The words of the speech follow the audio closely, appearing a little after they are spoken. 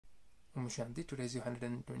Om Shanti. Today is your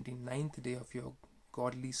 129th day of your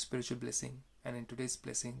godly spiritual blessing, and in today's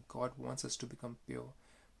blessing, God wants us to become pure.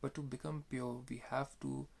 But to become pure, we have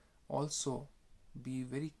to also be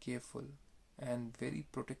very careful and very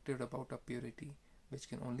protective about our purity, which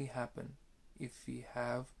can only happen if we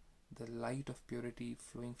have the light of purity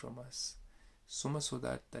flowing from us. So much so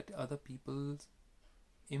that other people's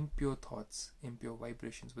impure thoughts, impure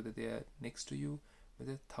vibrations, whether they are next to you,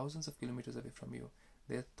 whether thousands of kilometers away from you,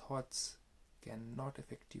 their thoughts cannot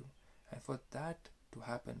affect you. And for that to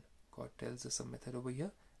happen, God tells us a method over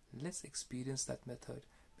here. Let's experience that method,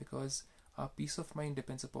 because our peace of mind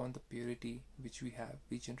depends upon the purity which we have.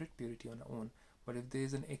 We generate purity on our own, but if there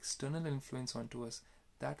is an external influence onto us,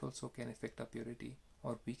 that also can affect our purity,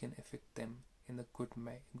 or we can affect them in a good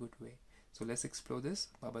way. So let's explore this.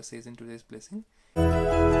 Baba says in today's blessing,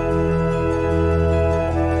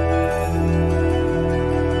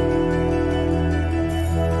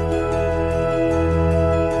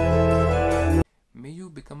 may you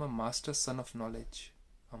become a master son of knowledge.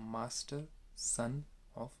 A master son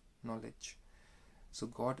of knowledge. So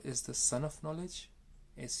God is the son of knowledge,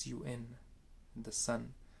 S-U-N, the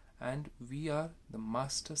son, and we are the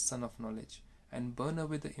master son of knowledge, and burn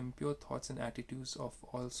away the impure thoughts and attitudes of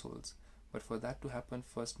all souls. But for that to happen,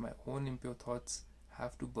 first my own impure thoughts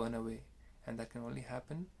have to burn away, and that can only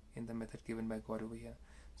happen in the method given by God over here.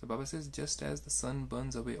 So Baba says, just as the sun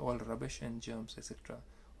burns away all rubbish and germs, etc.,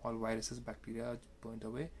 all viruses, bacteria are burnt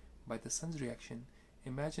away by the sun's reaction.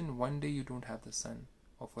 Imagine one day you don't have the sun,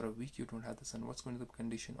 or for a week you don't have the sun. What's going to be the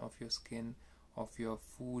condition of your skin, of your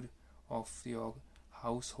food, of your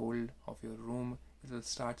household, of your room? It will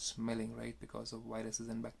start smelling, right, because of viruses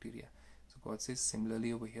and bacteria. So God says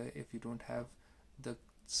similarly over here, if you don't have the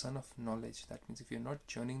sun of knowledge, that means if you're not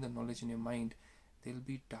churning the knowledge in your mind, there will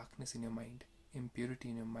be darkness in your mind, impurity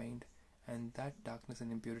in your mind, and that darkness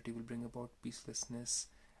and impurity will bring about peacelessness,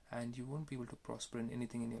 and you won't be able to prosper in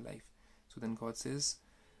anything in your life. So then God says,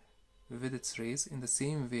 with its rays, in the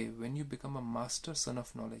same way, when you become a master son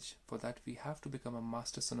of knowledge, for that we have to become a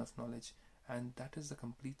master son of knowledge, and that is the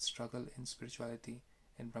complete struggle in spirituality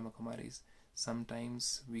in Brahmakumaris.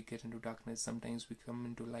 Sometimes we get into darkness, sometimes we come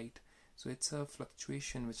into light. So it's a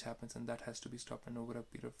fluctuation which happens, and that has to be stopped. And over a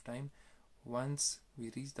period of time, once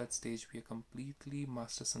we reach that stage, we are completely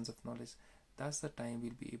master sons of knowledge. That's the time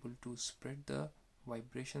we'll be able to spread the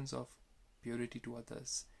vibrations of purity to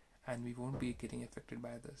others, and we won't be getting affected by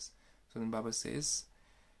others. So then Baba says,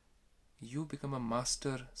 you become a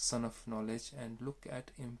master son of knowledge and look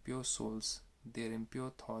at impure souls, their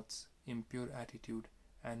impure thoughts, impure attitude,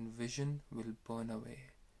 and vision will burn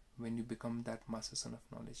away when you become that master son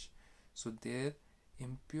of knowledge. So their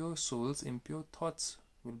impure souls, impure thoughts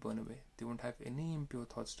will burn away. They won't have any impure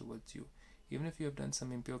thoughts towards you. Even if you have done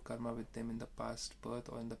some impure karma with them in the past birth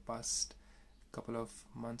or in the past couple of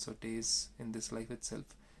months or days in this life itself,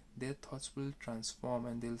 their thoughts will transform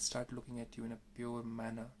and they'll start looking at you in a pure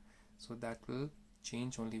manner. So that will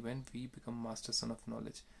change only when we become master son of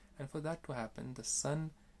knowledge. And for that to happen, the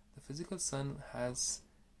sun, the physical sun, has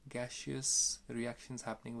gaseous reactions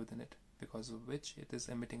happening within it, because of which it is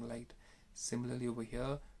emitting light. Similarly over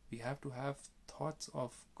here, we have to have thoughts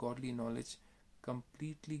of godly knowledge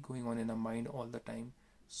completely going on in our mind all the time,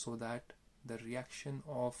 so that the reaction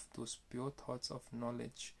of those pure thoughts of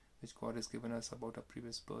knowledge which God has given us about our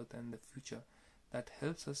previous birth and the future, that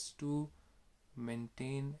helps us to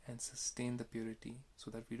maintain and sustain the purity, so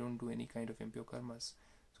that we don't do any kind of impure karmas.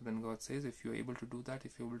 So then God says, if you're able to do that,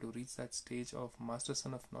 if you're able to reach that stage of master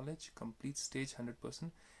son of knowledge, complete stage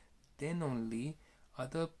 100%, then only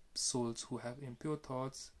other souls who have impure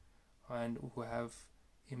thoughts and who have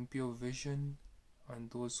impure vision and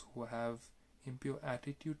those who have impure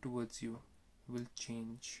attitude towards you will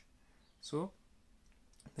change. So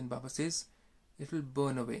then Baba says, it will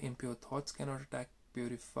burn away. Impure thoughts cannot attack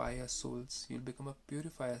purifier souls. You'll become a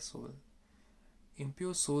purifier soul.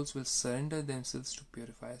 Impure souls will surrender themselves to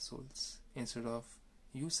purifier souls. Instead of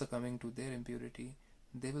you succumbing to their impurity,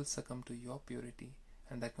 they will succumb to your purity.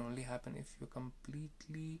 And that can only happen if you're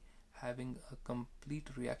completely having a complete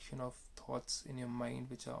reaction of thoughts in your mind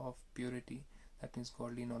which are of purity. That means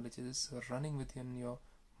godly knowledge is running within your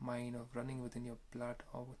mind, or running within your blood,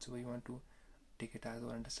 or whatever you want to take it as or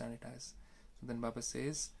understand it as. So then Baba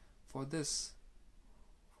says, for this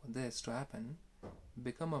to happen,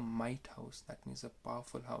 become a might house. That means a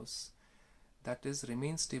powerful house, that is,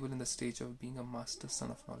 remain stable in the stage of being a master son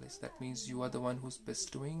of knowledge. That means you are the one who's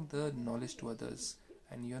bestowing the knowledge to others,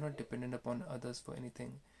 and you're not dependent upon others for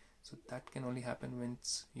anything. So that can only happen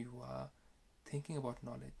once you are thinking about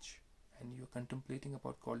knowledge and you're contemplating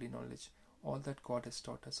about godly knowledge, all that God has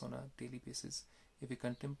taught us on a daily basis. If we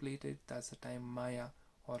contemplate it, that's the time Maya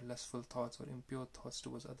or lustful thoughts or impure thoughts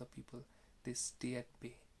towards other people, they stay at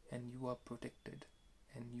bay, and you are protected,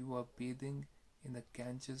 and you are bathing in the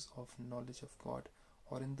Ganges of knowledge of God,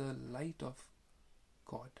 or in the light of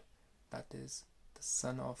God, that is the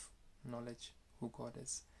Sun of knowledge, who God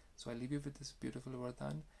is. So I leave you with this beautiful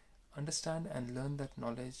Vardhan. Understand and learn that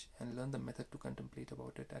knowledge, and learn the method to contemplate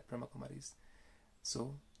about it at Brahmakumaris.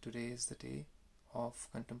 So today is the day of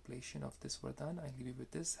contemplation of this Vardhan. I leave you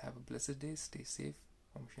with this. Have a blessed day. Stay safe.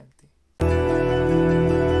 Om Shanti.